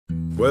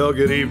Well,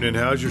 good evening.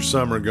 How's your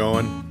summer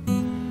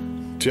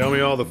going? Tell me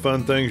all the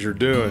fun things you're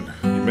doing.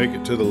 You make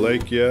it to the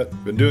lake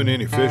yet? Been doing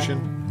any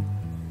fishing?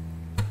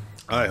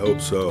 I hope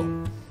so.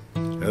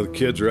 Now the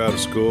kids are out of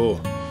school.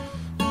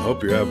 I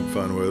hope you're having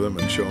fun with them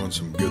and showing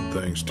some good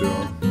things to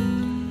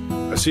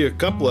them. I see a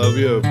couple of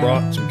you have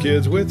brought some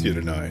kids with you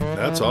tonight.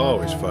 That's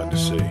always fun to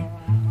see.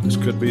 This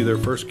could be their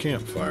first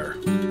campfire.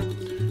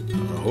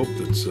 I hope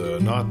it's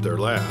not their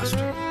last.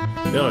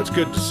 You know, it's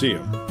good to see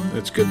them.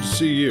 It's good to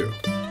see you.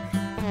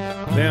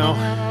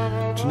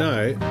 Now,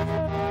 tonight,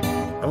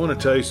 I want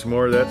to tell you some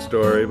more of that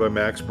story by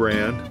Max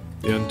Brand,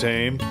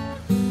 Untamed.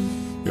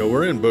 You know,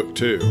 we're in book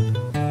 2.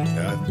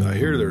 I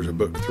hear there's a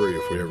book 3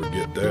 if we ever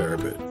get there,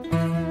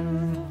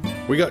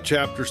 but we got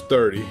chapters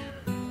 30,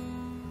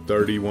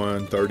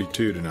 31,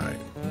 32 tonight.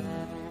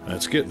 And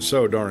it's getting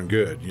so darn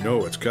good. You know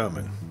what's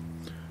coming.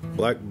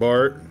 Black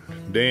Bart,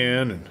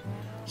 Dan, and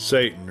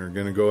Satan are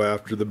going to go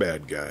after the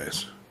bad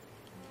guys.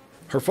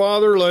 Her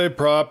father lay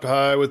propped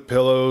high with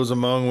pillows,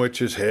 among which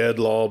his head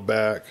lolled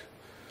back.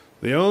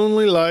 The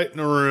only light in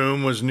the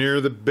room was near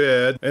the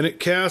bed, and it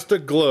cast a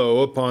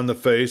glow upon the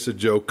face of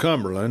Joe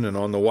Cumberland and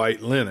on the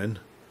white linen,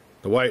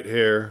 the white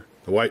hair,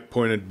 the white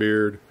pointed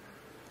beard.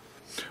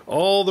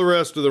 All the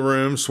rest of the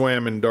room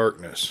swam in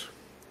darkness.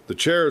 The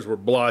chairs were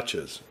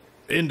blotches,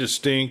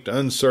 indistinct,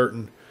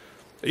 uncertain.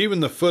 Even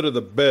the foot of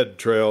the bed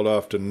trailed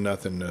off to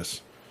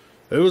nothingness.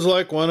 It was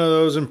like one of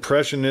those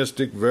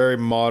impressionistic, very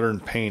modern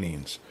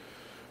paintings.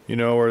 You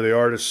know, where the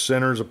artist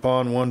centers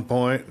upon one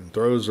point and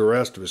throws the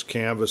rest of his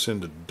canvas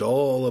into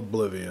dull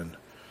oblivion.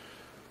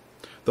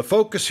 The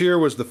focus here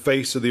was the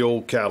face of the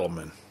old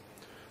cattleman.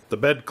 The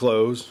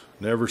bedclothes,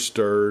 never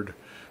stirred,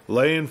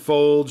 lay in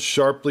folds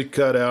sharply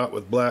cut out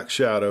with black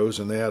shadows,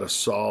 and they had a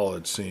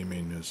solid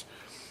seeming,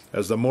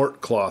 as the mort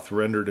cloth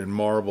rendered in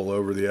marble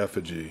over the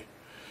effigy.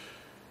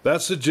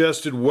 That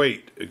suggested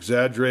weight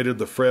exaggerated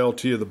the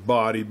frailty of the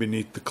body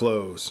beneath the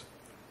clothes.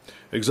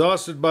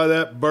 Exhausted by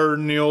that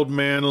burden, the old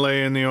man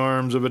lay in the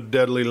arms of a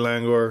deadly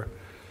languor,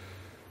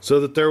 so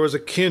that there was a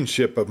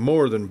kinship of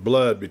more than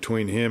blood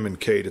between him and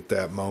Kate at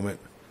that moment.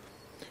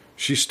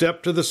 She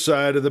stepped to the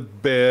side of the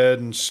bed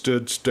and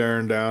stood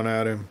staring down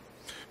at him,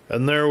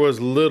 and there was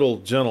little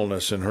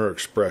gentleness in her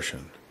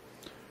expression.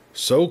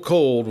 So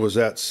cold was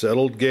that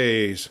settled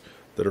gaze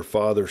that her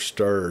father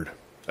stirred,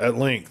 at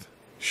length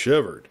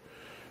shivered,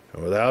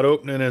 and without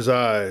opening his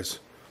eyes,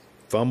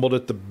 fumbled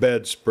at the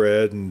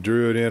bedspread and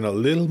drew it in a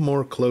little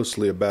more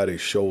closely about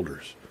his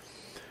shoulders.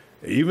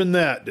 Even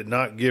that did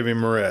not give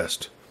him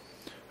rest,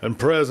 and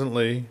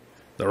presently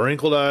the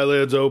wrinkled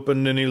eyelids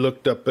opened and he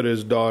looked up at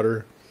his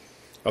daughter.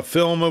 A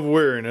film of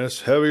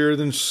weariness, heavier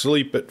than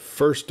sleep at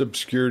first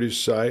obscured his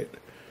sight,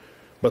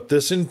 but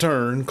this in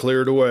turn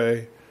cleared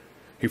away.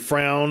 He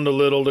frowned a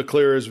little to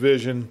clear his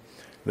vision,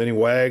 then he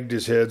wagged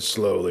his head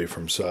slowly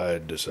from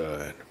side to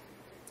side.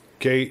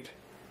 "Kate,"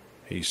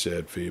 he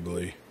said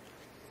feebly,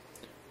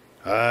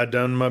 "I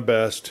done my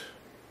best.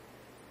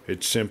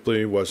 It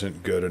simply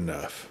wasn't good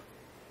enough."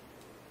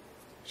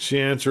 She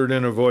answered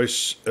in a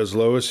voice as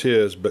low as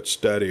his, but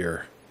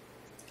steadier.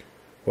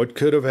 "What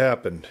could have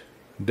happened?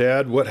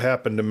 Dad, what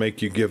happened to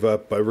make you give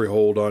up every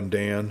hold on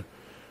Dan?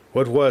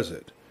 What was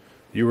it?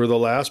 You were the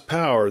last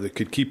power that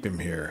could keep him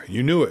here.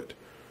 You knew it.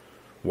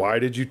 Why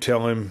did you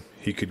tell him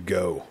he could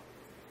go?"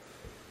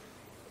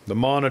 The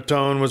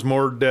monotone was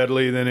more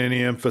deadly than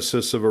any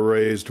emphasis of a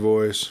raised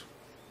voice.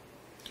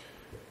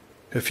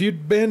 "If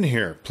you'd been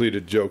here,"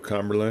 pleaded Joe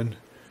Cumberland,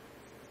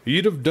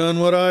 "you'd have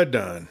done what I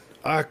done.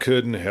 I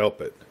couldn't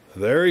help it."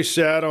 There he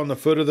sat on the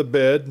foot of the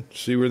bed,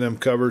 see where them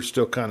covers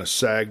still kind of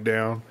sagged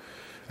down,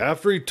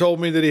 after he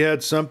told me that he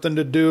had something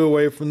to do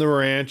away from the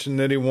ranch and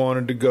that he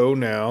wanted to go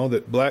now,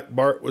 that Black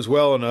Bart was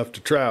well enough to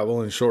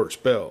travel in short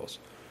spells.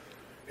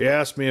 He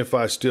asked me if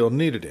I still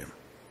needed him.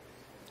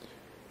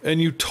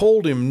 "And you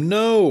told him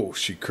no,"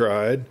 she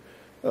cried.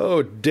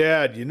 "Oh,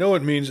 Dad, you know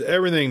it means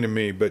everything to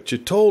me, but you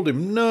told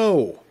him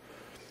no."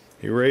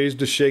 He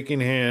raised a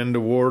shaking hand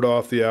to ward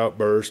off the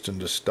outburst and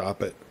to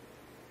stop it.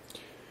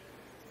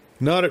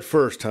 "Not at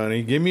first,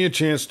 honey. Give me a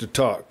chance to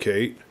talk,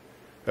 Kate.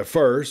 At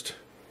first,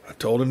 I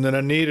told him that I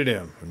needed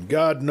him, and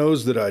God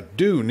knows that I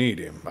do need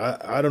him.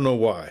 I don't know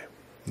why.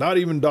 Not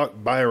even Doc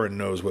Byron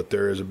knows what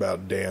there is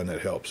about Dan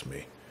that helps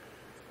me.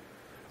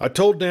 I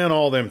told Dan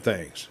all them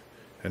things,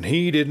 and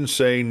he didn't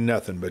say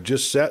nothing, but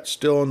just sat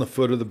still on the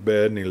foot of the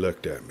bed and he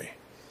looked at me.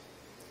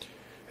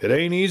 It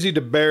ain't easy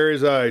to bear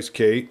his eyes,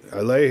 Kate.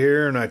 I lay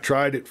here and I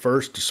tried at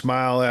first to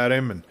smile at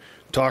him and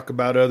talk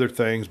about other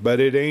things,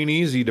 but it ain't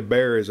easy to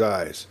bear his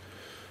eyes.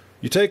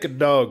 You take a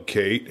dog,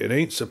 Kate, it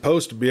ain't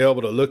supposed to be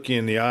able to look you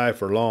in the eye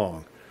for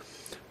long.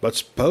 But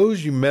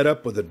suppose you met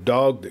up with a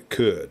dog that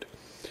could.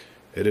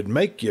 It'd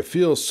make you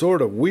feel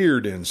sort of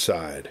weird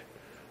inside,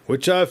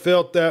 which I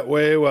felt that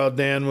way while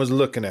Dan was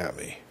looking at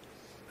me.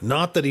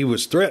 Not that he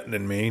was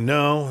threatening me,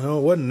 no,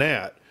 it wasn't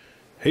that.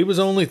 He was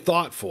only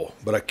thoughtful,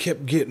 but I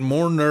kept getting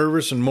more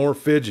nervous and more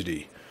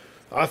fidgety.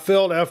 I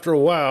felt after a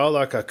while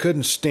like I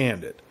couldn't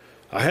stand it.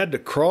 I had to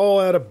crawl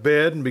out of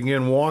bed and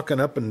begin walking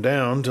up and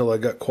down till I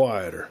got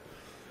quieter.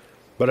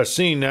 But I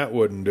seen that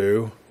wouldn't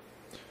do.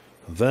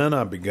 Then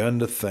I begun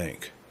to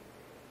think.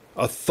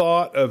 I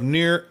thought of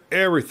near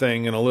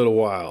everything in a little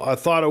while. I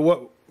thought of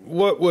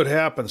what would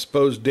happen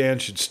suppose Dan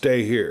should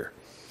stay here.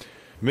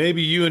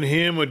 Maybe you and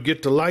him would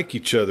get to like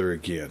each other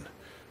again.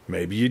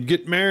 Maybe you'd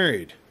get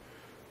married.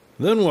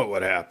 Then what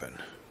would happen?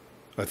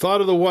 I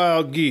thought of the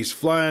wild geese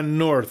flying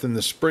north in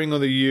the spring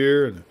of the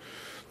year, and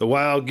the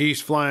wild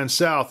geese flying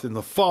south in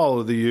the fall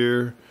of the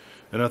year,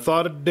 and I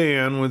thought of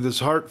Dan with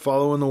his heart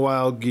following the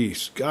wild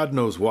geese, God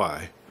knows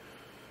why.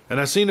 And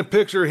I seen a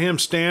picture of him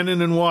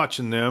standing and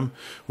watching them,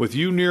 with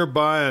you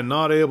nearby and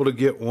not able to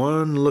get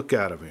one look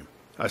out of him.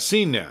 I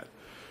seen that,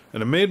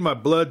 and it made my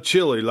blood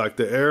chilly like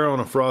the air on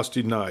a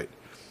frosty night.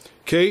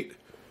 Kate,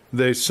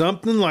 there's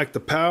something like the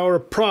power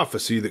of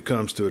prophecy that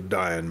comes to a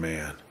dying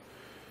man.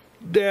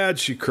 Dad,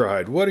 she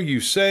cried, what are you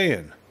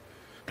saying?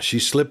 She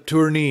slipped to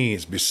her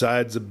knees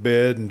beside the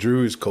bed and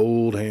drew his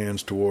cold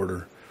hands toward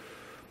her.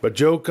 But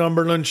Joe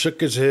Cumberland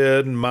shook his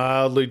head and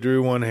mildly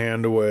drew one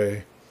hand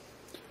away.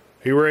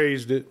 He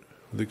raised it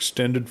with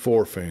extended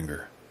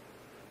forefinger,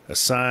 a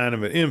sign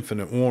of an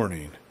infinite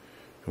warning,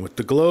 and with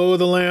the glow of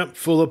the lamp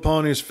full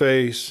upon his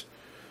face,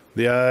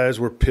 the eyes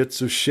were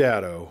pits of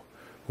shadow,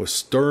 with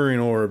stirring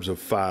orbs of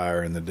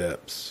fire in the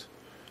depths.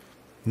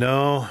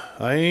 No,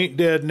 I ain't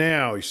dead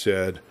now, he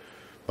said,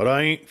 but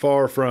I ain't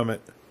far from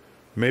it.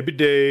 Maybe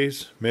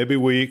days, maybe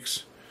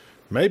weeks,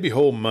 maybe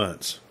whole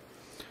months.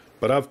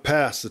 But I've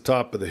passed the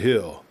top of the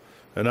hill,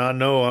 and I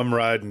know I'm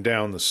riding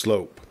down the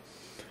slope.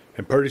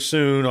 And pretty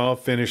soon I'll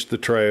finish the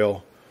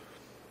trail.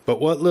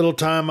 But what little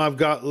time I've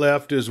got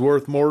left is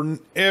worth more than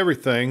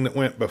everything that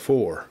went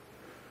before.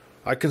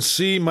 I can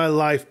see my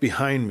life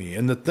behind me,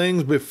 and the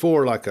things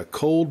before like a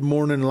cold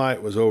morning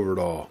light was over it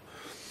all.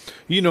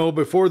 You know,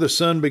 before the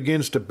sun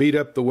begins to beat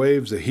up the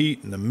waves of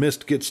heat and the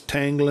mist gets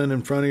tangling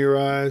in front of your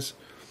eyes.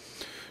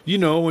 You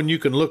know, when you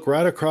can look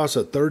right across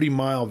a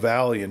 30-mile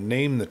valley and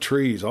name the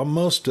trees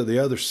almost to the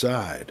other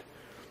side.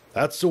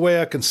 That's the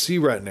way I can see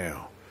right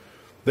now.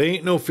 There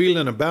ain't no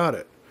feeling about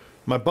it.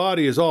 My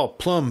body is all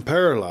plumb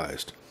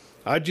paralyzed.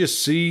 I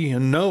just see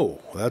and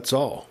know, that's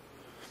all.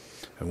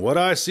 And what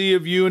I see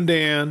of you and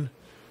Dan,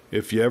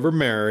 if you ever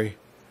marry,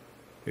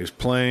 is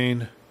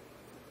plain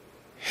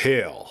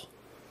hell.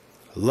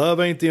 Love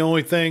ain't the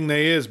only thing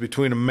they is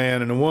between a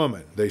man and a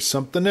woman. They's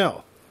something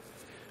else.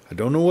 I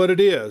don't know what it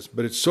is,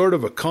 but it's sort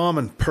of a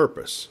common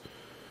purpose.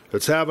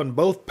 It's having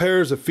both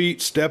pairs of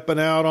feet stepping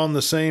out on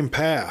the same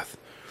path.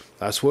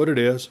 That's what it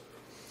is.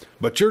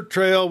 But your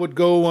trail would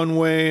go one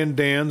way and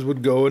Dan's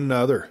would go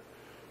another.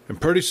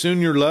 And pretty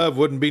soon your love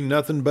wouldn't be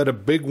nothing but a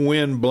big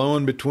wind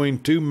blowing between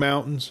two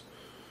mountains.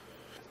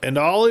 And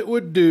all it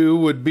would do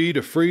would be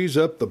to freeze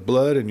up the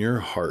blood in your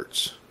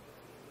hearts.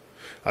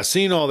 I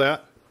seen all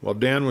that while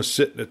Dan was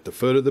sitting at the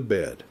foot of the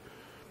bed.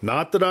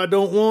 Not that I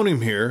don't want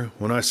him here.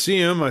 When I see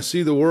him, I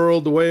see the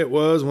world the way it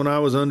was when I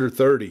was under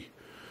 30.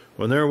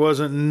 When there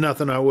wasn't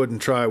nothing I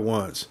wouldn't try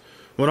once.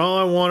 When all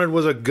I wanted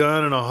was a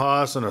gun and a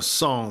hoss and a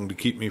song to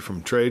keep me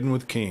from trading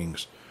with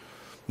kings.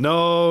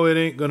 No, it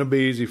ain't gonna be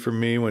easy for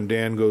me when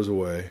Dan goes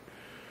away.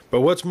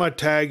 But what's my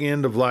tag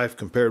end of life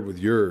compared with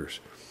yours?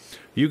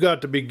 You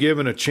got to be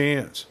given a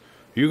chance.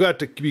 You got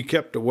to be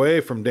kept away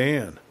from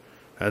Dan.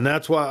 And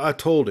that's why I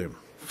told him,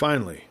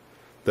 finally,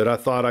 that I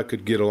thought I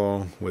could get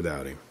along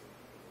without him.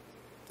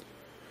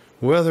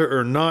 Whether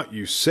or not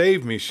you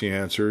saved me, she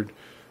answered,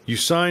 you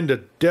signed a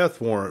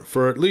death warrant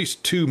for at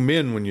least 2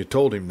 men when you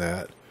told him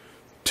that.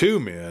 2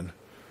 men?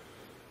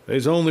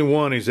 There's only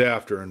one he's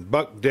after, and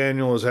Buck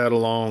Daniel has had a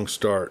long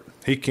start.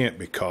 He can't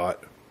be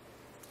caught.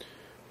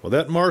 Well,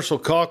 that Marshal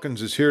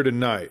Calkins is here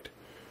tonight.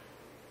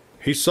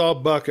 He saw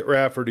Buck at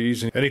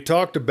Rafferty's, and he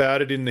talked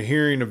about it in the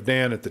hearing of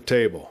Dan at the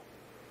table.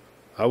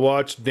 I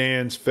watched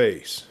Dan's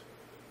face.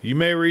 You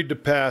may read the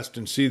past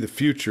and see the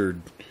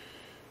future,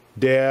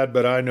 Dad,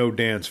 but I know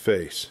Dan's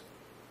face.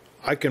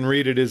 I can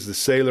read it as the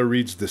sailor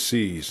reads the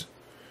seas.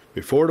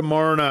 Before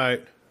tomorrow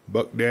night,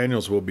 Buck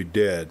Daniels will be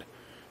dead,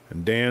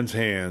 and Dan's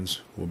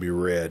hands will be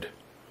red.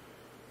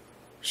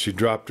 She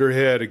dropped her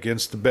head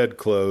against the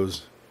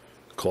bedclothes,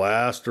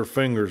 clasped her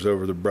fingers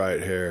over the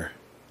bright hair.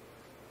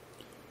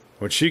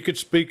 When she could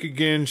speak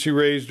again, she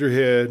raised her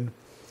head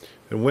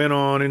and went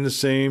on in the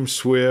same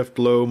swift,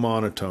 low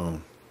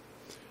monotone.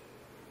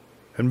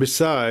 And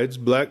besides,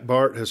 Black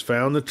Bart has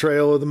found the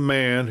trail of the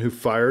man who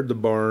fired the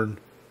barn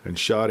and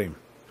shot him.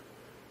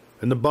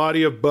 And the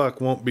body of Buck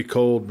won't be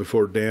cold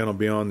before Dan will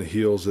be on the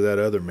heels of that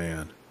other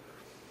man.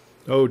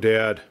 Oh,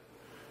 Dad,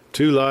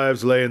 2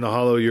 lives lay in the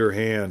hollow of your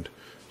hand.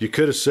 You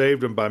could have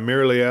saved them by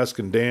merely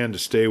asking Dan to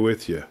stay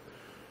with you,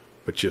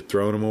 but you've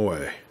thrown him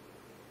away.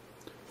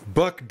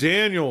 Buck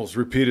Daniels,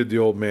 repeated the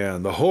old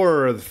man, the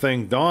horror of the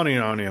thing dawning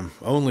on him,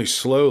 only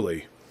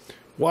slowly.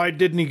 Why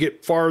didn't he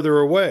get farther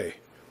away?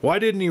 Why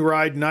didn't he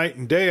ride night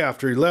and day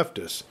after he left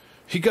us?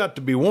 He got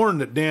to be warned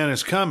that Dan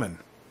is coming.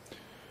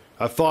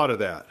 I thought of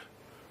that.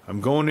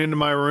 I'm going into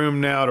my room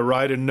now to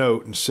write a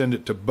note and send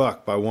it to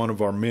Buck by one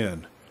of our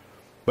men.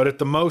 But at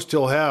the most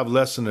he'll have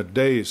less than a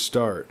day's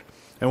start.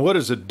 And what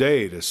is a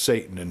day to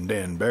Satan and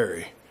Dan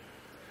Barry?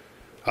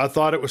 I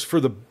thought it was for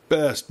the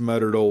best,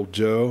 muttered old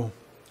Joe.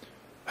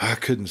 I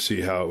couldn't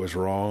see how it was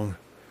wrong.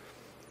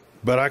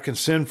 But I can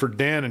send for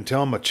Dan and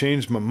tell him I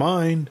changed my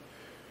mind.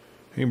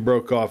 He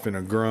broke off in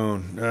a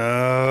groan.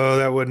 Oh,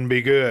 that wouldn't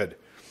be good.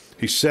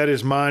 He set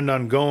his mind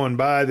on going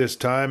by this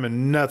time,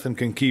 and nothing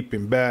can keep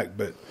him back.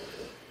 But,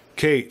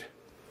 Kate,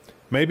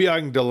 maybe I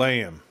can delay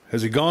him.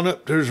 Has he gone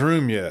up to his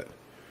room yet?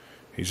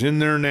 He's in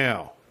there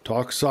now.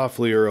 Talk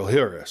softly or he'll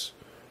hear us.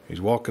 He's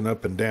walking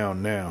up and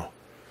down now.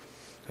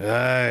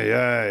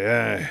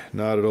 Aye,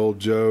 nodded old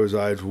Joe, his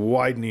eyes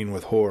widening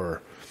with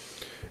horror.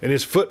 And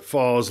his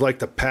footfall is like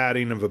the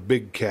padding of a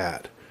big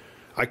cat.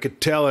 I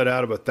could tell it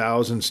out of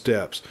 1,000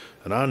 steps,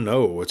 and I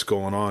know what's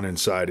going on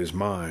inside his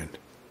mind.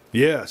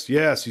 Yes,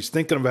 he's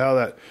thinking of how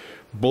that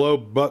blow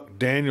Buck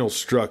Daniels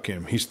struck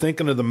him. He's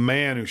thinking of the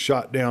man who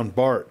shot down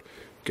Bart.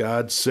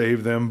 God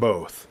save them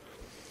both.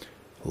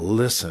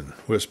 Listen,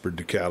 whispered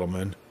the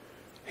cattleman.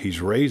 He's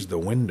raised the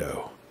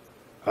window.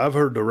 I've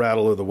heard the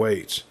rattle of the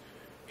weights.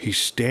 He's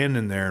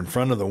standing there in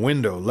front of the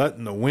window,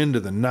 letting the wind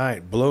of the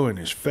night blow in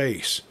his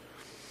face.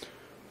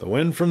 The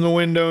wind from the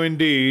window,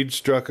 indeed,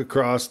 struck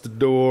across the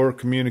door,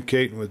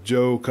 communicating with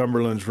Joe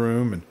Cumberland's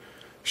room, and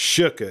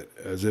shook it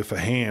as if a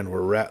hand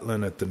were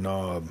rattling at the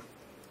knob.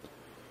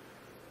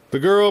 The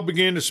girl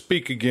began to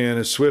speak again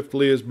as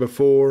swiftly as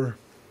before,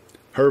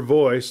 her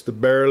voice the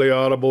barely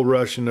audible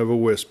rushing of a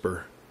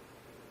whisper.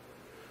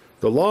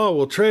 The law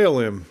will trail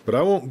him, but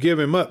I won't give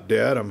him up,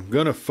 Dad. I'm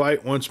going to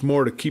fight once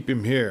more to keep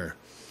him here.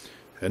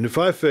 And if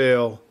I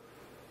fail,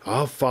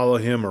 I'll follow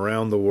him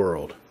around the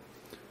world.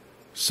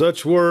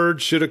 Such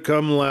words should have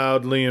come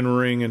loudly and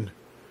ringing,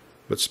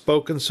 but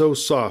spoken so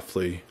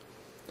softly,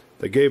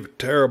 they gave a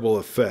terrible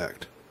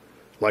effect,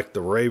 like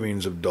the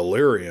ravings of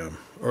delirium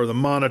or the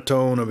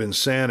monotone of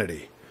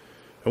insanity.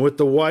 And with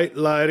the white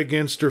light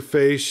against her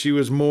face, she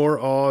was more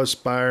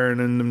awe-inspiring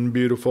than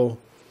beautiful.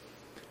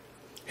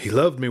 He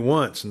loved me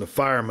once, and the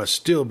fire must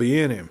still be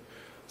in him.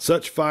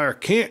 Such fire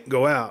can't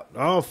go out.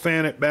 I'll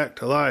fan it back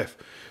to life.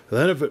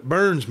 Then if it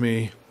burns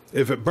me,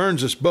 if it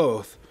burns us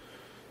both,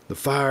 the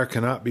fire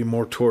cannot be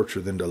more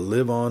torture than to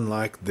live on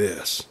like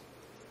this.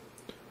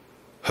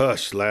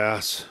 Hush,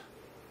 lass.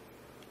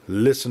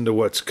 Listen to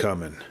what's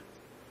coming.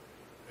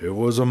 It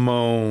was a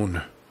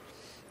moan,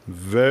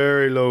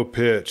 very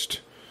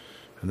low-pitched,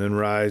 and then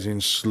rising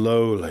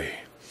slowly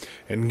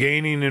and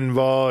gaining in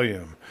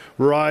volume,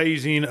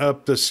 rising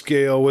up the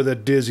scale with a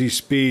dizzy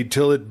speed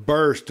till it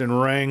burst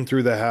and rang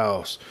through the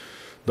house,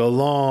 the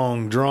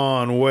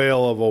long-drawn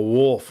wail of a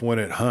wolf when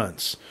it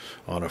hunts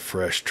on a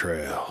fresh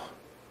trail.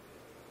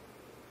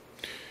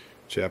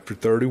 Chapter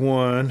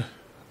 31,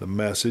 The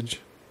Message.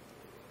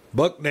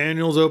 Buck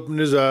Daniels opened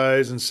his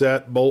eyes and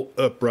sat bolt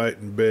upright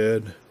in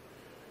bed.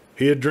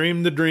 He had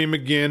dreamed the dream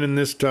again, and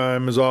this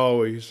time, as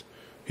always,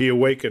 he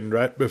awakened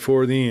right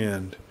before the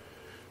end.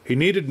 He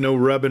needed no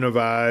rubbing of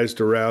eyes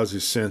to rouse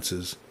his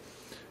senses.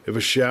 If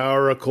a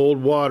shower of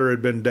cold water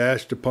had been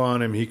dashed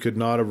upon him, he could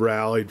not have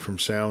rallied from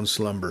sound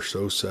slumber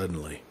so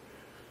suddenly.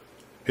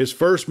 His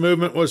first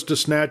movement was to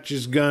snatch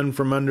his gun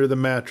from under the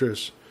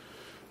mattress.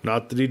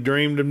 Not that he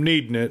dreamed of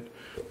needing it,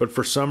 but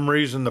for some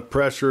reason the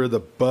pressure of the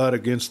butt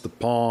against the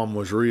palm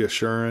was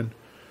reassuring.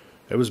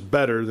 It was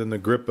better than the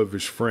grip of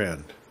his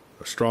friend,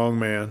 a strong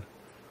man.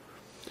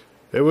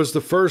 It was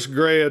the first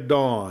gray of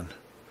dawn,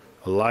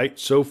 a light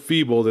so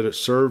feeble that it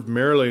served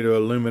merely to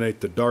illuminate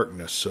the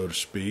darkness, so to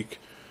speak.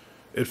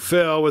 It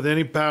fell with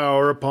any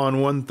power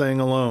upon one thing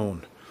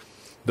alone,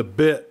 the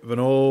bit of an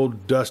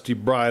old dusty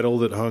bridle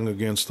that hung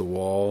against the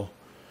wall,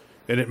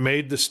 and it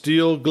made the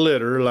steel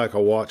glitter like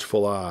a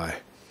watchful eye.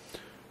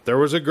 There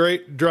was a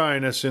great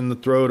dryness in the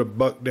throat of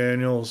Buck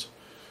Daniels,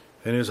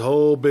 and his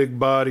whole big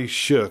body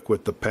shook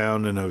with the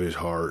pounding of his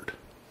heart.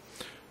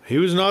 He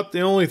was not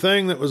the only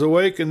thing that was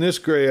awake in this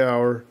gray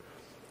hour,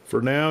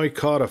 for now he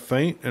caught a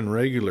faint and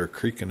regular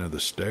creaking of the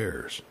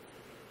stairs.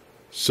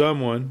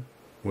 Someone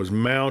was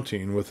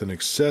mounting with an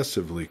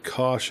excessively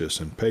cautious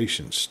and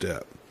patient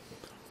step.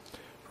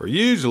 For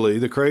usually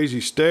the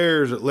crazy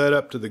stairs that led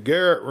up to the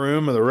garret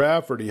room of the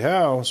Rafferty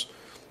house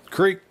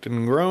creaked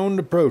and groaned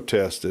to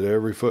protest at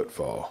every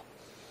footfall.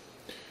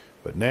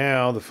 But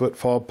now the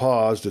footfall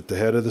paused at the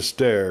head of the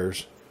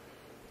stairs,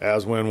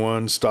 as when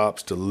one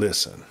stops to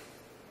listen.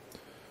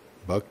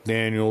 Buck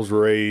Daniels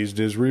raised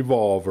his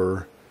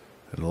revolver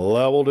and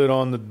leveled it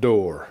on the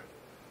door,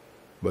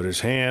 but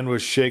his hand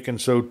was shaken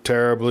so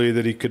terribly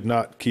that he could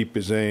not keep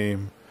his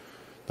aim.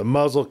 The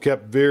muzzle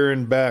kept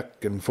veering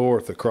back and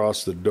forth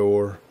across the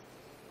door.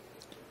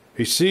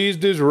 He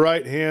seized his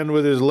right hand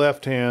with his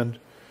left hand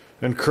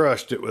and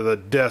crushed it with a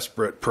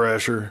desperate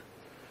pressure,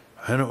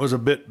 and it was a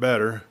bit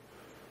better.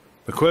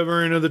 The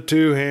quivering of the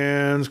two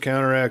hands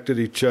counteracted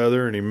each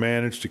other, and he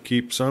managed to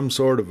keep some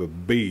sort of a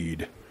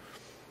bead.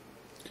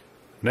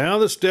 Now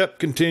the step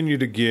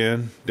continued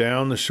again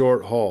down the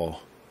short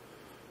hall.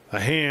 A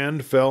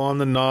hand fell on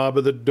the knob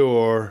of the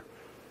door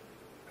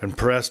and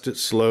pressed it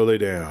slowly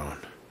down.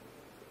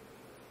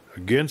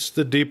 Against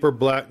the deeper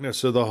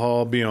blackness of the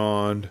hall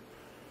beyond,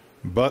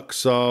 Buck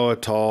saw a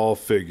tall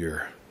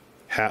figure,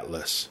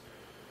 hatless.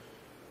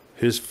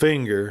 His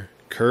finger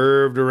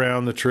curved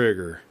around the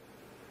trigger,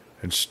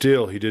 and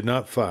still he did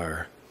not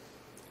fire.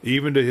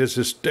 Even to his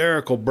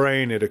hysterical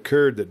brain it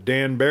occurred that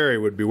Dan Barry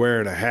would be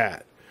wearing a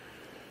hat,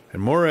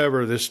 and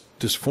moreover this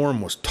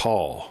form was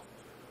tall.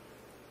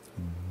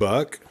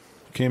 "Buck?"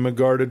 came a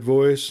guarded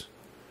voice.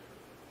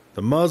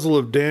 The muzzle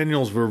of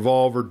Daniel's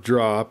revolver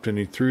dropped, and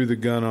he threw the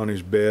gun on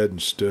his bed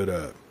and stood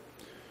up.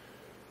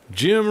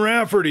 "Jim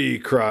Rafferty!" he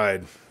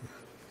cried,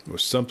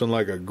 with something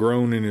like a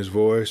groan in his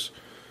voice.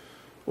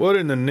 "What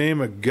in the name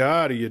of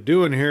God are you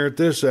doing here at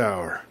this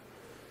hour?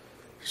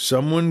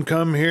 Someone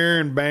come here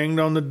and banged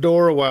on the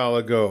door a while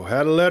ago.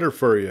 Had a letter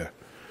for you.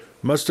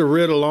 Must have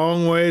rid a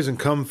long ways and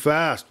come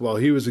fast. While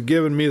he was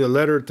a-giving me the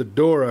letter at the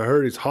door, I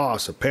heard his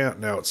hoss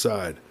a-panting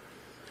outside.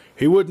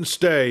 He wouldn't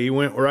stay. He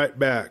went right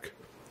back.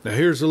 Now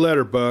here's the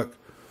letter, Buck.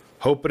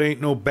 Hope it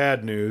ain't no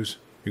bad news.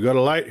 You got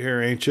a light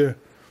here, ain't you?"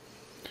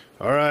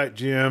 "All right,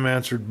 Jim,"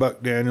 answered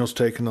Buck Daniels,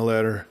 taking the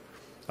letter.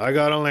 "I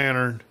got a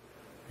lantern.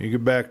 You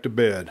get back to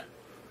bed."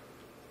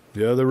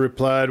 The other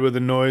replied with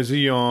a noisy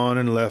yawn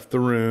and left the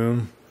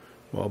room,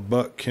 while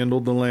Buck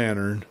kindled the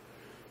lantern,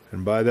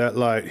 and by that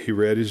light he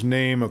read his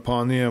name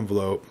upon the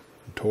envelope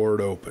and tore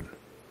it open.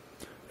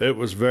 It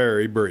was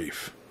very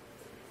brief.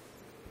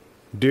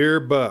 "Dear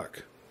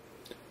Buck,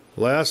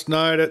 last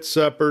night at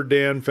supper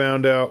Dan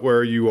found out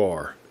where you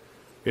are.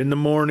 In the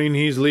morning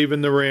he's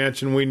leaving the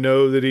ranch, and we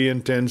know that he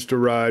intends to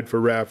ride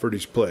for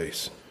Rafferty's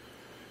place.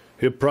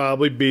 He'll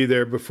probably be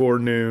there before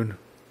noon.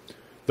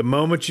 The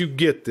moment you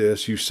get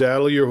this, you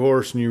saddle your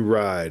horse and you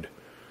ride.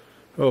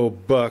 Oh,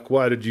 Buck,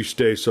 why did you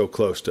stay so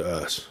close to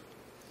us?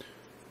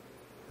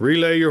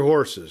 Relay your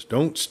horses.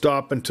 Don't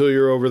stop until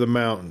you're over the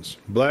mountains.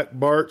 Black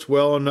Bart's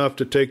well enough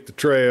to take the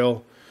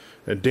trail,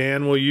 and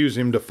Dan will use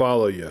him to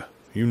follow you.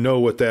 You know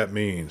what that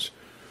means.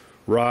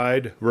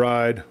 Ride,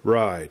 ride,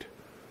 ride.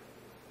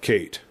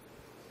 Kate."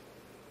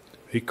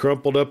 He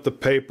crumpled up the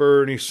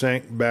paper and he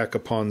sank back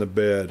upon the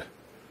bed.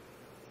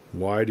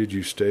 Why did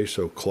you stay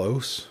so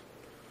close?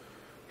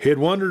 He had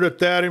wondered at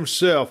that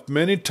himself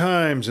many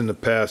times in the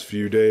past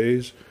few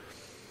days.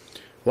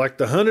 Like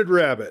the hunted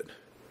rabbit,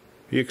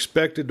 he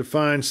expected to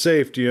find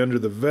safety under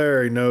the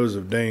very nose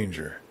of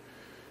danger.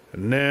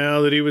 And now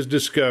that he was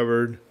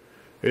discovered,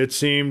 it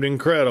seemed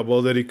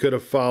incredible that he could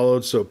have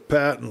followed so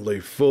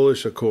patently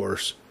foolish a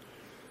course.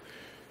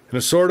 In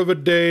a sort of a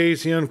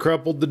daze, he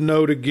uncrumpled the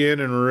note again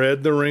and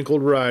read the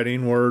wrinkled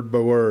writing word by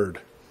word.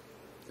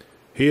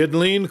 He had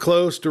leaned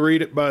close to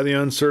read it by the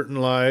uncertain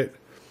light,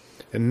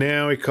 and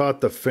now he caught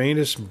the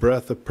faintest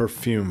breath of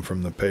perfume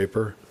from the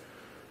paper.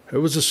 It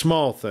was a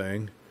small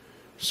thing,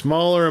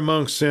 smaller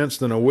among scents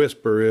than a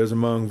whisper is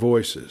among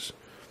voices.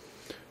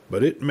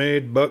 But it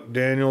made Buck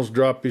Daniels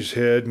drop his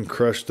head and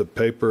crush the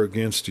paper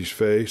against his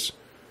face.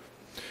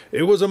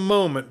 It was a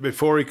moment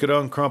before he could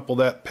uncrumple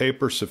that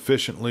paper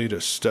sufficiently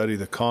to study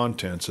the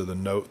contents of the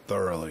note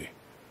thoroughly.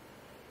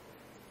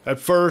 At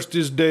first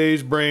his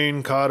dazed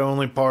brain caught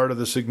only part of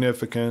the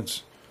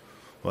significance.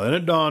 Then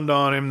it dawned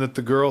on him that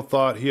the girl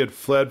thought he had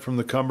fled from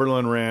the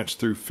Cumberland ranch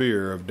through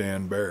fear of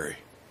Dan Barry.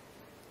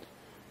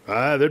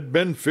 There'd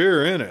been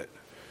fear in it.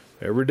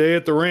 Every day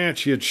at the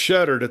ranch he had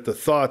shuddered at the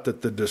thought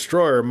that the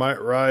destroyer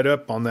might ride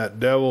up on that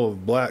devil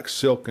of black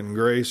silk and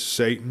grace,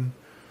 Satan.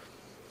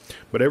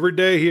 But every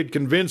day he had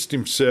convinced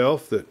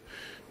himself that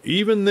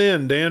even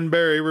then Dan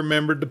Barry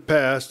remembered the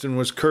past and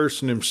was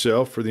cursing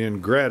himself for the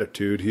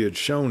ingratitude he had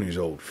shown his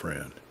old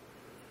friend.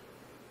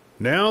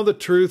 Now the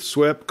truth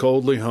swept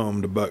coldly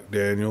home to Buck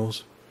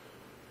Daniels.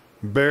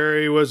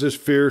 Barry was as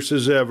fierce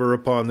as ever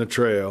upon the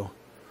trail,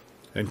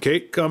 and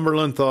Kate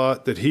Cumberland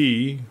thought that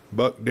he,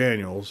 Buck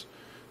Daniels,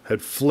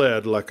 had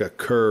fled like a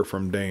cur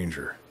from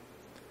danger.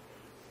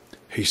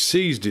 He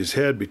seized his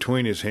head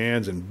between his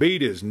hands and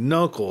beat his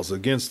knuckles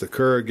against the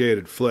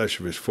corrugated flesh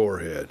of his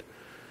forehead.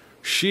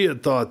 She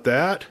had thought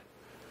that.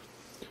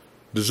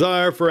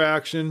 Desire for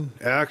action,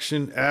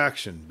 action,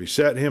 action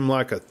beset him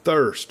like a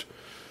thirst.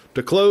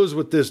 To close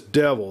with this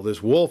devil,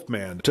 this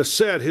wolfman, to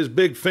set his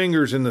big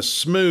fingers in the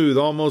smooth,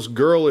 almost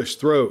girlish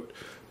throat,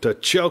 to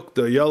choke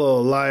the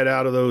yellow light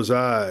out of those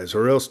eyes,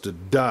 or else to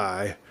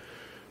die,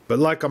 but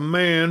like a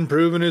man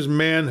proving his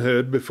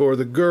manhood before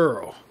the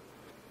girl.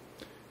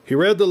 He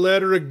read the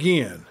letter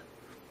again,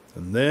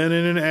 and then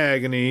in an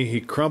agony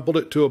he crumpled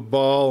it to a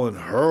ball and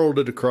hurled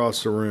it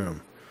across the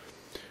room.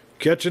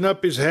 Catching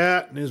up his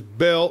hat and his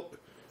belt,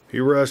 he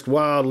rushed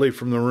wildly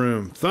from the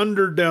room,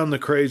 thundered down the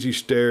crazy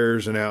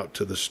stairs and out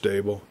to the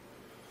stable.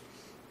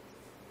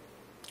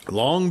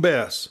 Long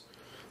Bess,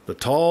 the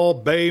tall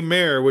bay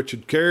mare which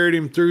had carried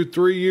him through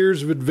 3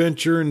 years of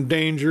adventure and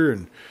danger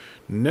and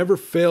never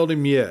failed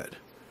him yet,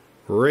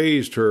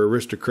 raised her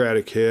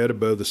aristocratic head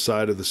above the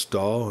side of the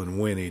stall and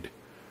whinnied.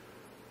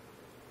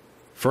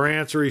 For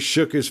answer he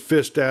shook his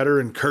fist at her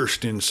and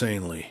cursed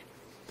insanely.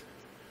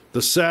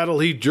 The saddle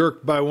he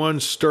jerked by one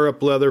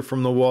stirrup leather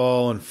from the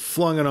wall and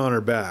flung it on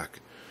her back.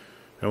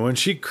 And when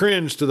she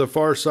cringed to the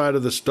far side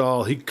of the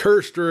stall, he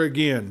cursed her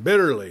again,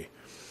 bitterly,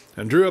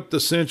 and drew up the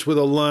cinch with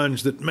a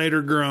lunge that made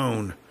her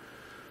groan.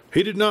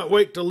 He did not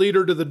wait to lead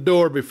her to the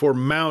door before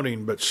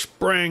mounting, but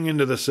sprang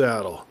into the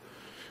saddle.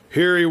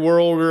 Here he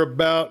whirled her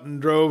about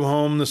and drove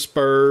home the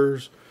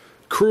spurs,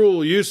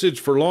 cruel usage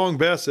for Long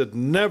Bess had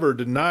never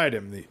denied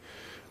him the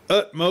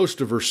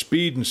utmost of her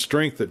speed and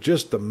strength at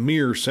just the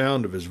mere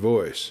sound of his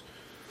voice.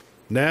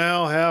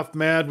 Now, half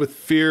mad with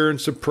fear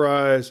and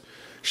surprise,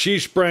 she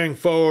sprang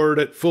forward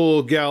at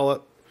full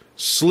gallop,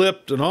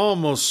 slipped and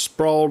almost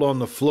sprawled on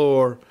the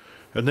floor,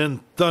 and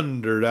then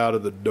thundered out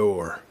of the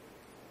door.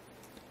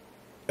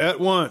 At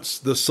once,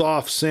 the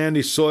soft,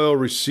 sandy soil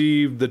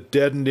received the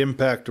deadened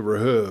impact of her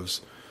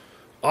hooves.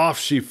 Off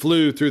she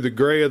flew through the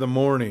gray of the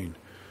morning,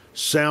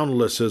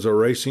 soundless as a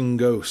racing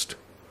ghost.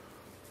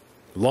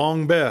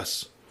 Long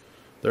Bess.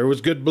 There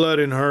was good blood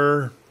in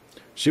her.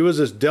 She was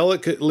as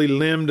delicately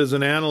limbed as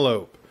an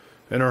antelope,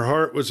 and her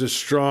heart was as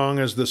strong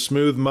as the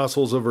smooth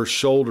muscles of her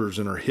shoulders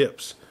and her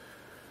hips.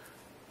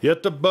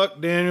 Yet to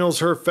Buck Daniels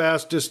her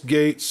fastest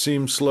gait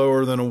seemed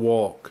slower than a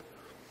walk.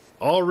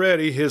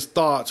 Already his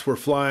thoughts were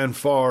flying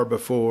far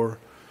before.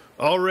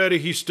 Already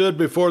he stood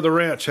before the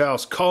ranch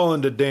house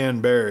calling to Dan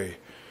Barry.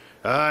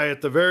 Aye,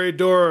 at the very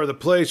door of the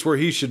place where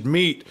he should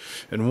meet,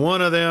 and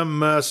one of them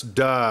must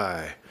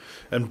die.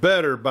 And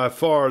better by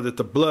far that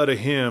the blood of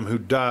him who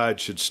died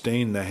should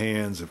stain the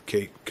hands of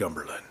Kate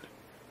Cumberland.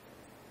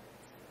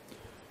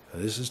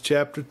 This is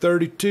chapter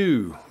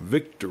 32,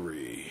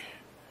 Victory.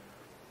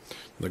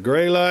 The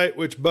gray light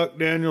which Buck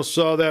Daniels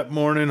saw that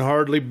morning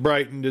hardly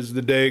brightened as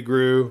the day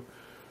grew,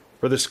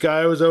 for the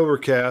sky was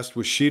overcast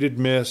with sheeted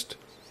mist,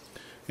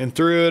 and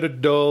through it a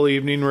dull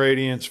evening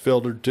radiance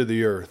filtered to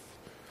the earth.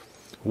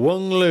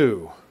 Wung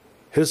Lu,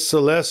 his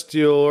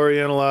celestial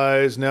oriental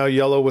eyes now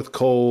yellow with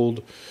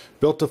cold,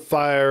 built a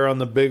fire on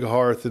the big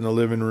hearth in the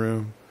living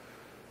room.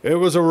 It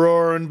was a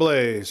roaring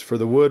blaze, for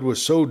the wood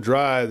was so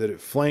dry that it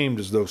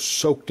flamed as though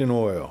soaked in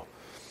oil,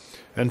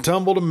 and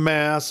tumbled a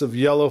mass of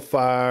yellow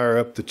fire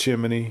up the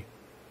chimney.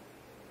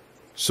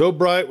 So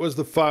bright was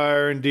the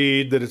fire,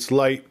 indeed, that its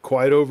light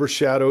quite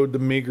overshadowed the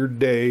meager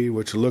day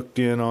which looked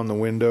in on the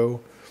window,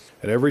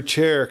 and every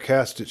chair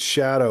cast its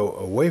shadow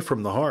away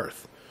from the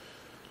hearth.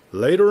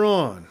 Later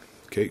on,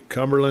 Kate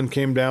Cumberland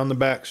came down the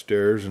back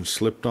stairs and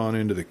slipped on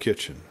into the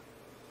kitchen.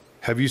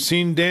 "Have you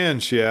seen Dan?"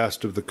 she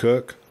asked of the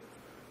cook.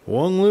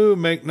 "Wung Lu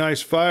make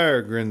nice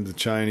fire," grinned the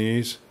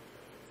Chinese.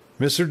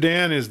 "Mr.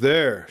 Dan is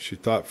there," she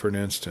thought for an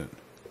instant.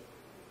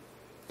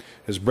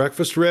 "Is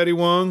breakfast ready,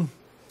 Wung?"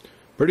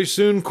 "Pretty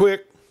soon,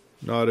 quick,"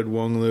 nodded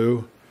Wung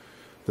Lu.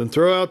 "Then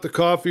throw out the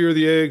coffee or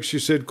the eggs," she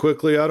said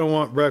quickly. "I don't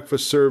want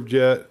breakfast served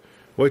yet.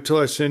 Wait till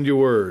I send you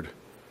word."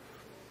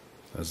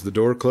 As the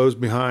door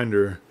closed behind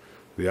her,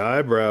 the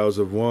eyebrows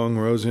of Wung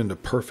rose into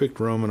perfect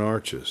Roman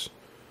arches.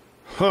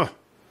 "Huh,"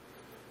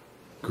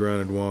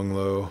 grunted Wung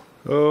Lu.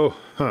 "Oh,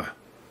 huh."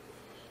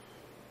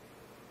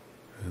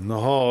 In the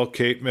hall,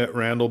 Kate met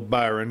Randall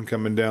Byron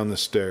coming down the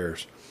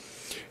stairs.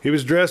 He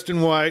was dressed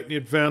in white, and he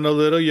had found a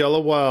little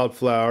yellow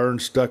wildflower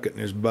and stuck it in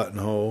his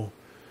buttonhole.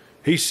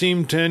 He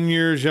seemed 10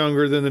 years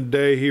younger than the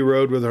day he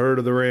rode with her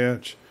to the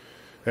ranch,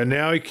 and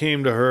now he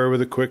came to her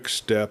with a quick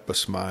step,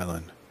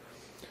 a-smilin'.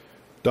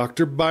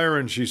 "Dr.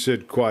 Byron," she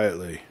said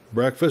quietly,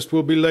 "breakfast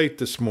will be late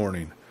this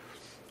morning.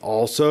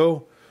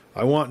 Also,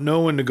 I want no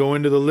one to go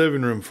into the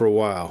living room for a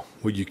while.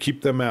 Will you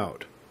keep them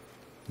out?"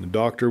 The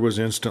doctor was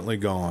instantly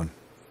gone.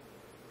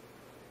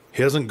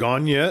 "He hasn't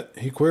gone yet?"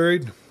 he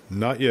queried.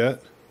 "Not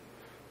yet."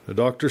 The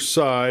doctor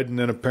sighed, and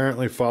then,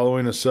 apparently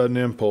following a sudden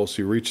impulse,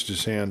 he reached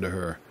his hand to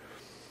her.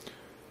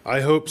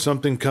 "I hope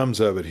something comes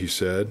of it," he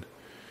said.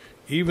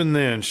 Even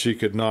then she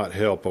could not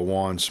help a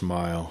wan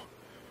smile.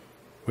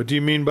 "What do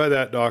you mean by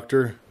that,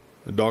 doctor?"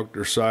 The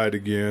doctor sighed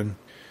again.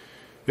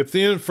 "If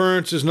the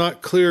inference is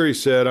not clear," he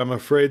said, "I'm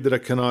afraid that I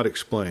cannot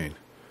explain.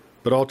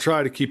 But I'll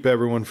try to keep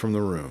everyone from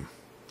the room."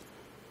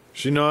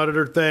 She nodded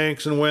her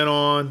thanks and went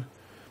on,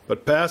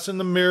 but passing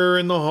the mirror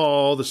in the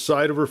hall, the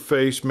sight of her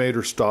face made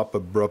her stop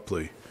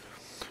abruptly.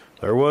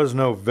 There was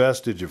no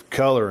vestige of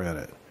color in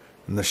it,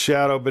 and the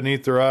shadow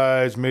beneath her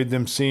eyes made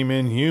them seem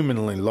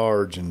inhumanly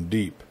large and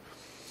deep.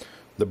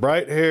 The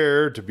bright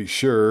hair, to be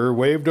sure,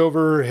 waved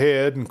over her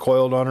head and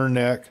coiled on her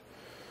neck,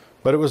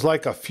 but it was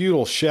like a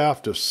futile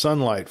shaft of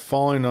sunlight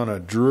falling on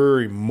a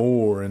dreary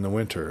moor in the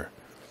winter.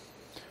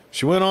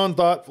 She went on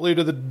thoughtfully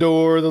to the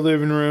door of the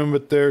living room,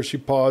 but there she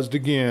paused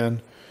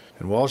again,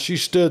 and while she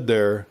stood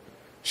there,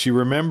 she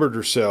remembered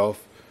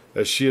herself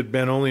as she had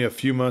been only a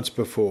few months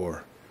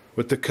before,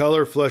 with the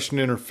color flushing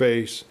in her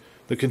face,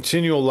 the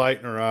continual light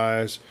in her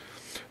eyes.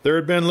 There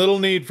had been little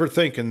need for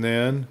thinking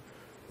then.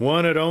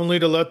 One had only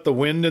to let the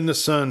wind and the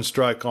sun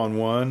strike on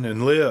one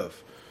and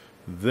live.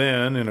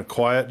 Then, in a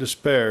quiet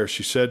despair,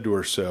 she said to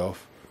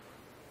herself,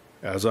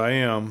 "As I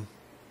am,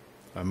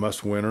 I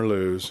must win or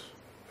lose,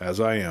 as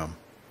I am."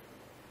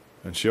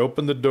 And she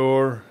opened the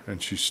door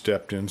and she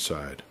stepped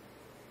inside.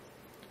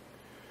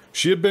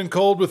 She had been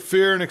cold with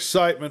fear and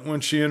excitement when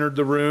she entered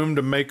the room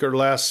to make her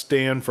last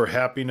stand for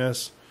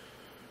happiness.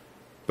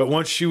 But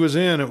once she was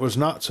in, it was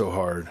not so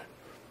hard.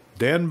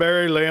 Dan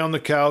Barry lay on the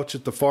couch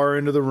at the far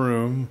end of the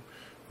room,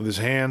 with his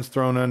hands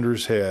thrown under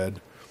his head,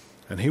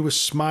 and he was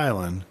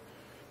smiling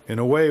in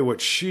a way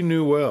which she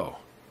knew well.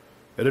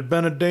 It had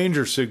been a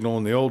danger signal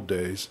in the old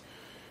days,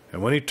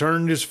 and when he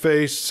turned his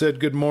face,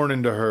 said good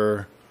morning to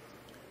her,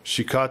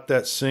 she caught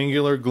that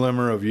singular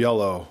glimmer of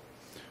yellow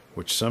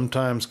which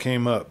sometimes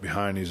came up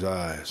behind his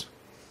eyes.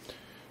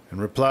 In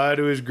reply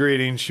to his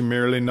greeting, she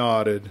merely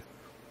nodded,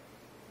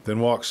 then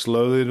walked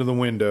slowly to the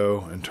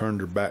window and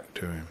turned her back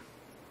to him.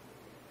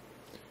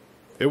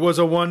 It was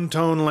a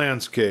one-tone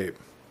landscape.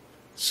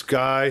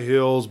 Sky,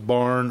 hills,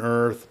 barn,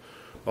 earth,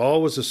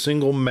 all was a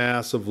single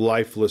mass of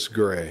lifeless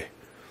gray.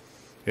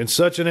 In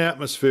such an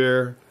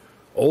atmosphere,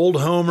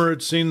 old Homer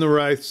had seen the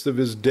rights of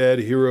his dead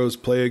heroes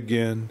play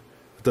again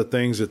at the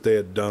things that they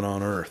had done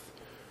on earth.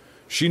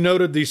 She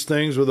noted these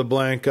things with a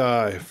blank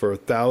eye, for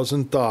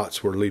 1,000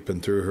 thoughts were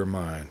leaping through her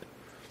mind.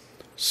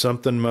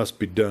 Something must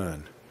be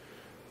done.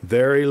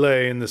 There he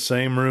lay in the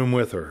same room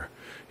with her.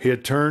 He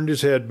had turned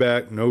his head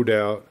back, no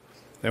doubt,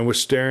 and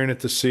was staring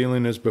at the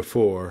ceiling as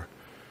before,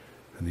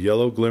 and the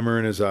yellow glimmer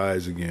in his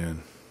eyes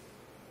again.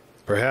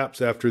 Perhaps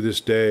after this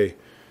day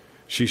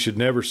she should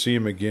never see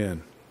him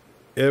again.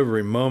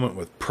 Every moment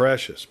was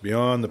precious,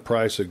 beyond the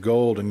price of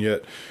gold, and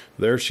yet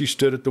there she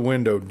stood at the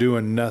window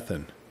doing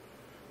nothing.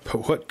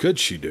 But what could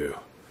she do?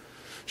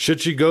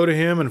 Should she go to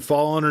him and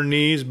fall on her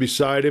knees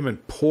beside him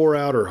and pour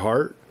out her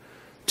heart,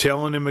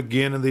 telling him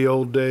again of the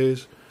old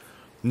days?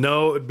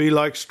 No, it would be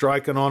like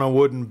striking on a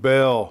wooden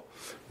bell.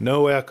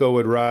 No echo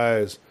would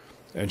rise,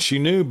 and she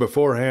knew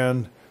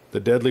beforehand the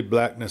deadly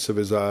blackness of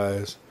his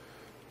eyes.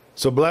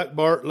 So Black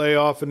Bart lay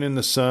often in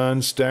the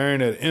sun,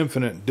 staring at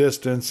infinite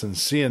distance and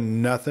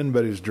seeing nothing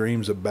but his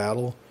dreams of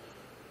battle.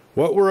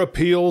 What were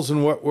appeals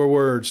and what were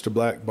words to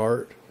Black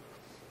Bart?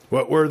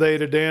 What were they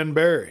to Dan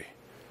Barry?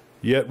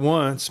 Yet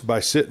once,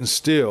 by sitting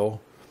still,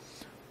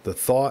 the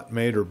thought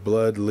made her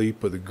blood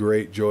leap with a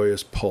great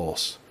joyous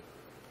pulse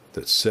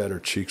that set her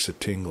cheeks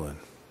a-tingling.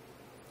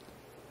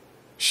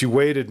 She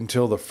waited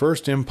until the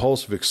first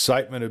impulse of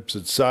excitement had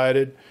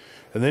subsided,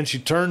 and then she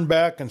turned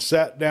back and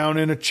sat down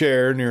in a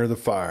chair near the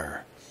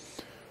fire.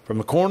 From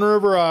the corner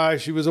of her eye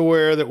she was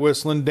aware that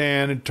Whistlin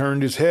Dan had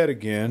turned his head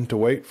again to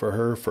wait for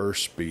her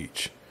first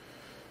speech.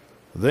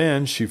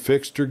 Then she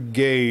fixed her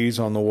gaze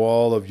on the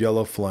wall of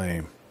yellow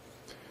flame.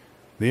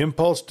 The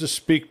impulse to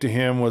speak to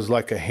him was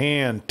like a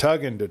hand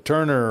tugging to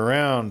turn her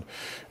around,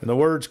 and the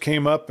words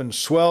came up and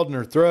swelled in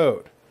her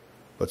throat,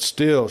 but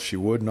still she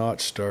would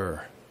not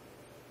stir.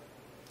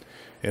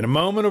 In a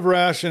moment of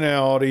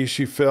rationality,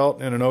 she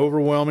felt in an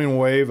overwhelming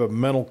wave of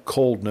mental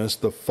coldness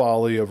the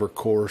folly of her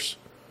course.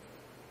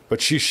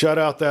 But she shut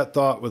out that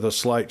thought with a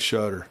slight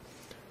shudder.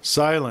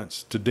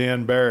 Silence to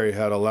Dan Barry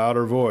had a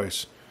louder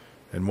voice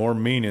and more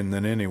meaning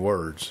than any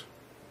words.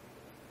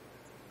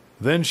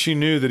 Then she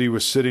knew that he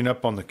was sitting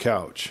up on the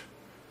couch.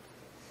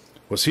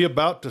 Was he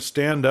about to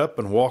stand up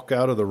and walk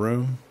out of the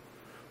room?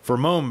 For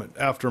moment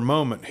after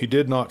moment he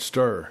did not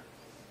stir,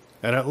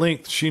 and at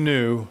length she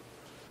knew,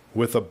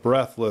 with a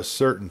breathless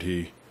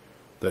certainty,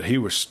 that he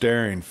was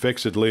staring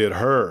fixedly at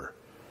her.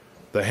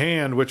 The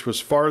hand which was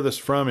farthest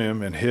from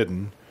him and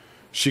hidden,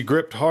 she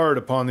gripped hard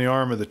upon the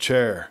arm of the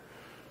chair.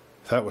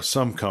 That was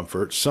some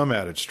comfort, some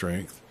added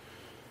strength.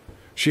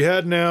 She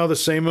had now the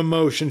same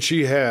emotion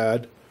she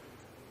had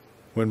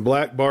when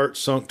Black Bart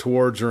sunk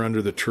towards her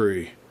under the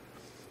tree.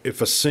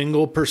 If a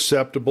single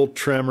perceptible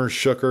tremor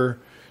shook her,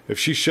 if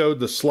she showed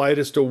the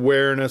slightest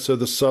awareness of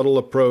the subtle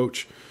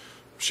approach,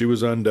 she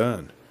was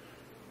undone.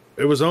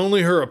 It was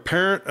only her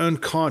apparent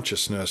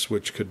unconsciousness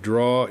which could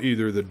draw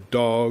either the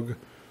dog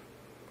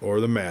or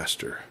the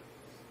master.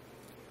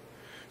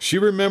 She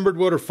remembered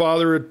what her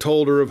father had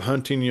told her of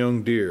hunting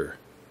young deer,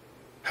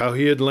 how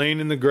he had lain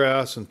in the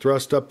grass and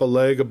thrust up a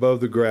leg above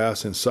the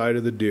grass in sight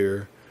of the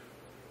deer,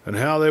 and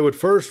how they would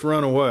first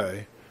run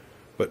away,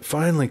 but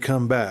finally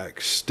come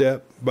back,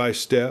 step by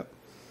step,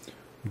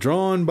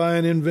 drawn by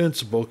an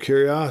invincible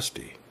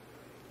curiosity,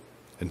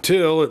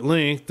 until at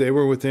length they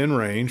were within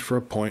range for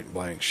a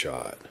point-blank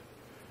shot.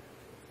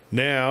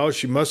 Now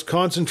she must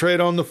concentrate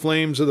on the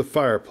flames of the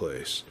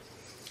fireplace,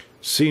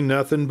 see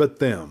nothing but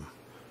them,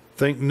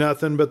 think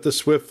nothing but the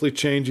swiftly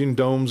changing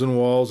domes and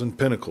walls and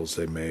pinnacles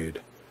they made.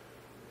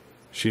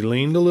 She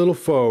leaned a little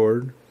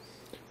forward,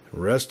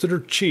 and rested her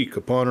cheek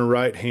upon her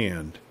right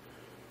hand,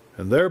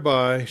 and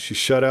thereby she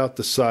shut out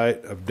the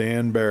sight of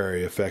Dan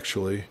Barry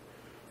effectually.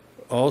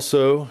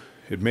 Also,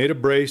 it made a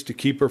brace to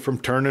keep her from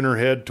turning her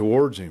head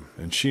towards him,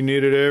 and she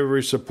needed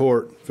every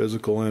support,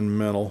 physical and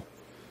mental.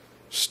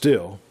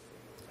 Still,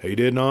 he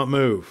did not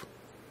move.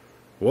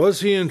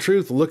 Was he in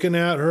truth looking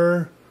at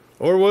her,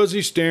 or was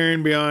he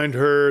staring behind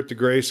her at the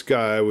gray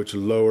sky which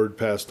lowered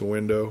past the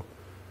window?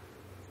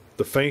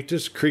 The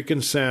faintest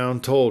creaking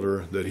sound told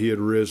her that he had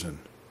risen,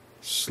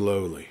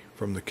 slowly,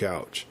 from the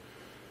couch.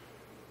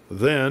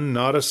 Then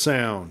not a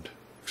sound,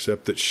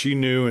 except that she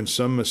knew in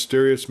some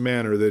mysterious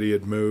manner that he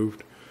had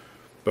moved,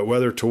 but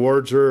whether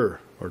towards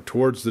her or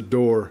towards the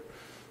door,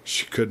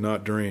 she could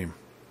not dream.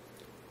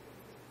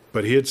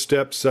 But he had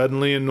stepped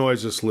suddenly and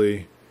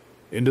noiselessly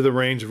into the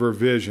range of her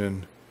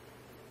vision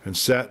and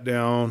sat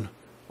down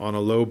on a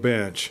low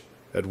bench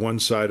at one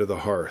side of the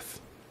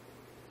hearth.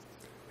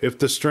 If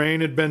the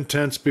strain had been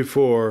tense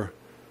before,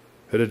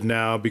 it had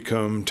now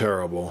become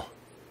terrible.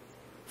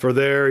 For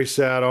there he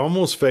sat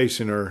almost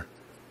facing her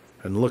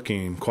and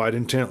looking quite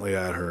intently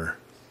at her.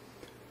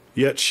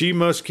 Yet she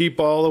must keep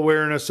all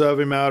awareness of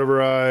him out of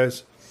her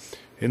eyes.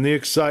 In the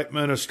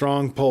excitement, a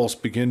strong pulse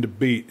began to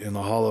beat in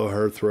the hollow of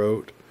her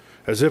throat,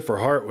 as if her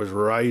heart was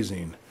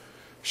rising.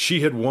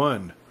 She had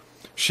won.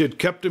 She had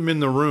kept him in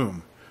the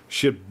room.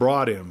 She had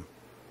brought him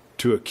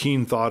to a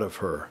keen thought of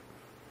her.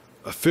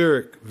 A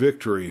Pyrrhic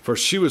victory, for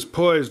she was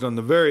poised on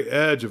the very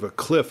edge of a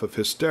cliff of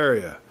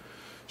hysteria.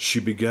 She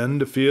began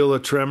to feel a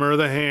tremor of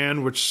the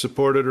hand which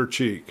supported her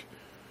cheek.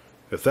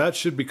 If that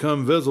should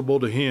become visible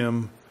to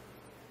him,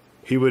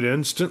 he would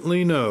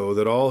instantly know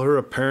that all her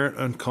apparent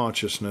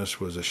unconsciousness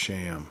was a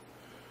sham,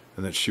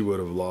 and that she would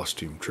have lost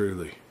him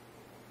truly.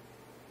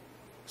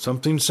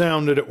 Something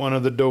sounded at one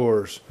of the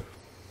doors,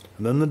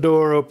 and then the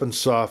door opened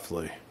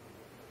softly.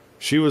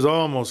 She was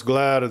almost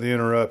glad of the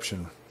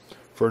interruption,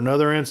 for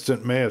another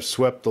instant may have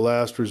swept the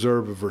last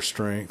reserve of her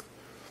strength.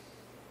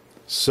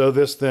 So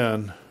this,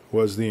 then,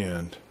 was the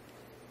end.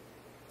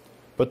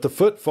 But the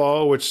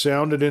footfall which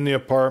sounded in the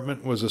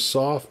apartment was a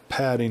soft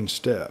padding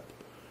step,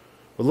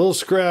 a little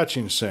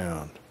scratching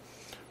sound,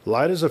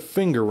 light as a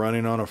finger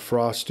running on a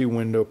frosty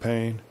window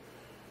pane,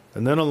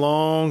 and then a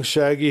long,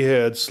 shaggy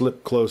head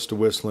slipped close to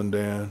Whistlin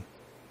Dan.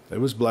 It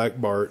was Black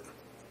Bart.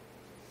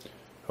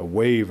 A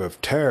wave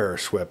of terror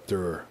swept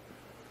through her.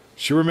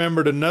 She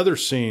remembered another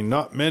scene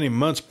not many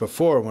months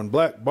before, when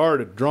Black Bart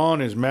had drawn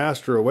his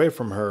master away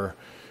from her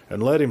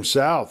and led him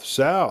south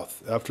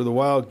after the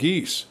wild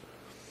geese.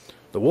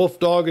 The wolf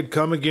dog had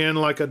come again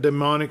like a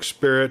demonic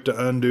spirit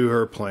to undo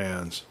her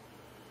plans.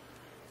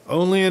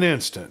 Only an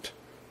instant,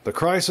 the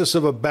crisis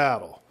of a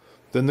battle,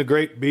 then the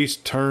great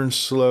beast turned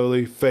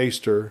slowly,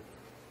 faced her,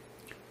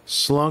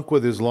 slunk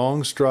with his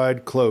long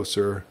stride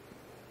closer,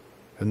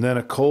 and then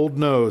a cold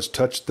nose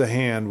touched the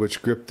hand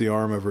which gripped the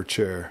arm of her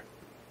chair.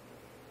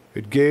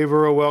 It gave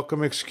her a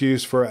welcome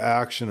excuse for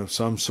action of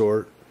some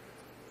sort.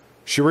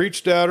 She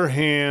reached out her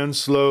hand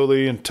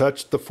slowly and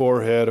touched the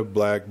forehead of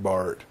Black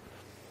Bart.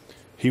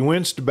 He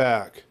winced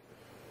back.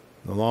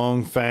 The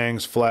long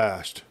fangs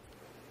flashed.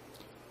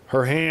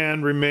 Her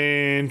hand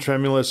remained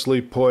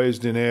tremulously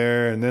poised in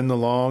air, and then the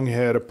long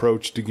head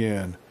approached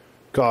again,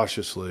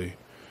 cautiously,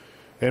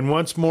 and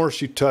once more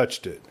she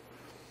touched it.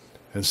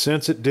 And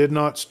since it did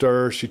not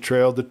stir, she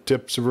trailed the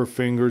tips of her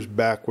fingers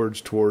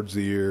backwards towards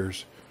the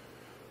ears.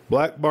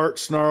 Black Bart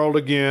snarled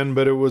again,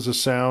 but it was a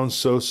sound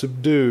so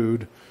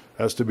subdued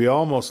as to be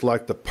almost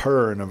like the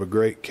purring of a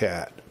great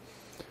cat.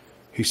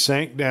 He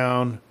sank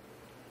down,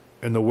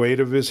 and the weight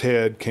of his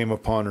head came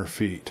upon her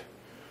feet.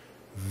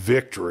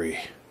 Victory!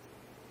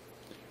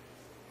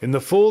 In the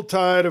full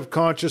tide of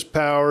conscious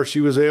power,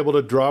 she was able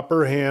to drop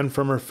her hand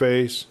from her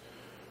face,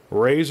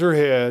 raise her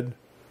head,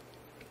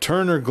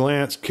 turn her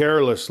glance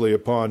carelessly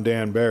upon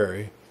Dan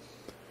Barry.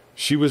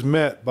 She was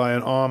met by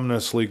an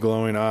ominously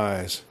glowing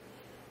eyes.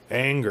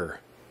 Anger.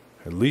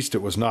 At least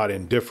it was not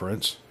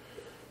indifference.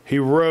 He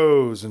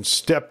rose and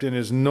stepped in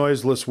his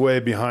noiseless way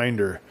behind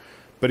her,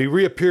 but he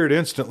reappeared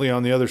instantly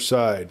on the other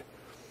side,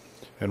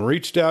 and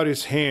reached out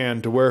his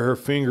hand to where her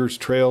fingers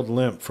trailed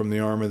limp from the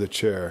arm of the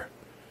chair.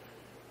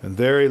 And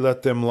there he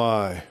let them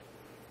lie,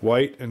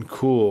 white and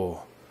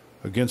cool,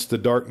 against the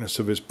darkness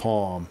of his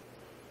palm.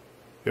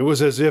 It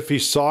was as if he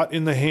sought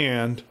in the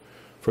hand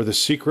for the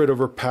secret of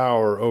her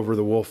power over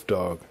the wolf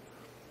dog.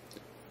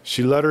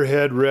 She let her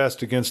head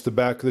rest against the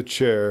back of the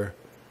chair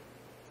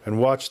and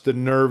watched the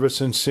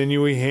nervous and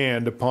sinewy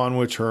hand upon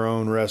which her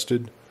own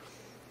rested.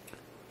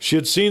 She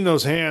had seen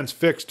those hands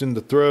fixed in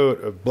the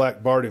throat of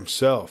Black Bart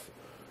himself,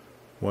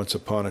 once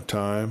upon a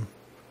time.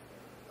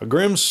 A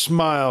grim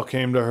smile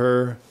came to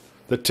her.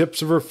 The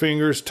tips of her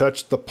fingers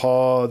touched the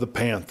paw of the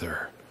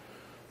panther.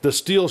 The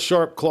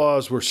steel-sharp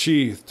claws were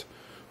sheathed,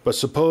 but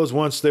suppose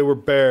once they were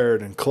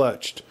bared and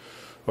clutched,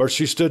 or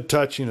she stood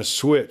touching a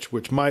switch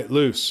which might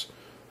loose,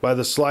 by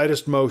the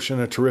slightest motion,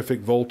 a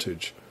terrific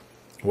voltage.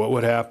 What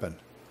would happen?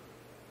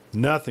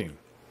 Nothing.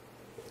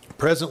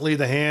 Presently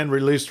the hand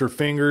released her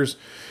fingers,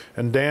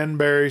 and Dan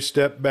Barry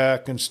stepped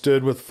back and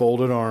stood with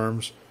folded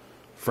arms,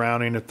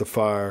 frowning at the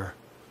fire.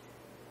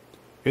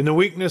 In the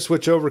weakness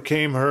which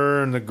overcame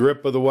her and the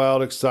grip of the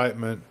wild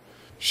excitement,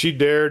 she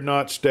dared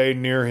not stay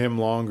near him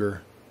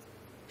longer.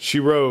 She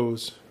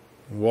rose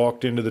and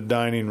walked into the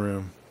dining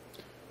room.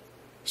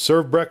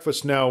 "Serve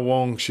breakfast now,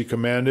 Wong," she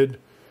commanded,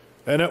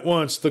 and at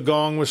once the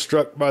gong was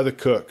struck by the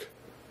cook.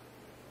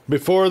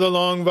 Before the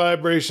long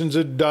vibrations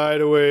had died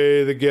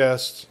away, the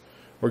guests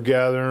were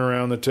gathering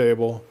around the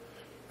table,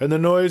 and the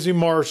noisy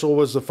marshal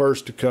was the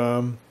first to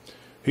come.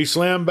 He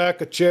slammed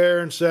back a chair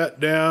and sat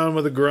down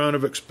with a grunt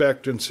of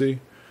expectancy.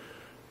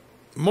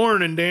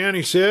 "Morning, Dan,"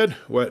 he said,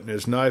 wetting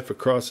his knife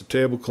across the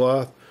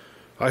tablecloth.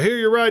 "I hear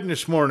you're riding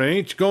this morning.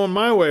 Ain't you going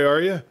my way,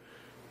 are you?"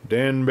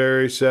 Dan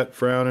Barry sat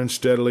frowning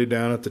steadily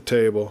down at the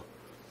table.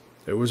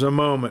 It was a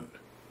moment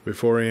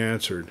before he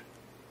answered.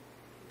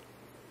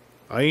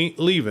 "I ain't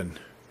leaving,"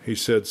 he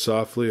said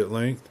softly at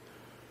length.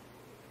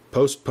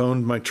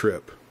 "Postponed my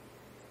trip."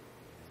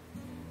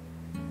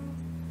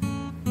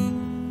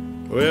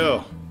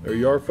 Well, there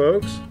you are,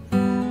 folks.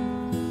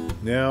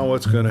 Now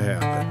what's going to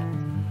happen?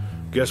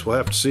 Guess we'll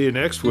have to see you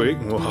next week,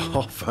 and we'll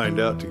all find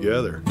out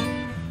together.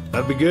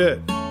 That'd be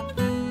good.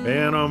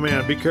 Man, oh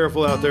man, be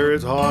careful out there.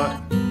 It's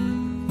hot. A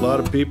lot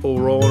of people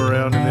rolling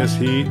around in this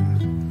heat.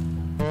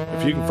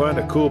 If you can find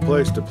a cool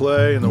place to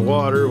play in the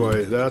water,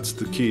 why, that's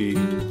the key.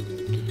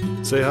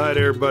 Say hi to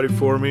everybody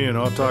for me, and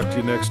I'll talk to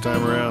you next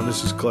time around.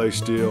 This is Clay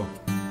Steele.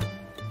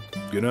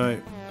 Good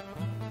night.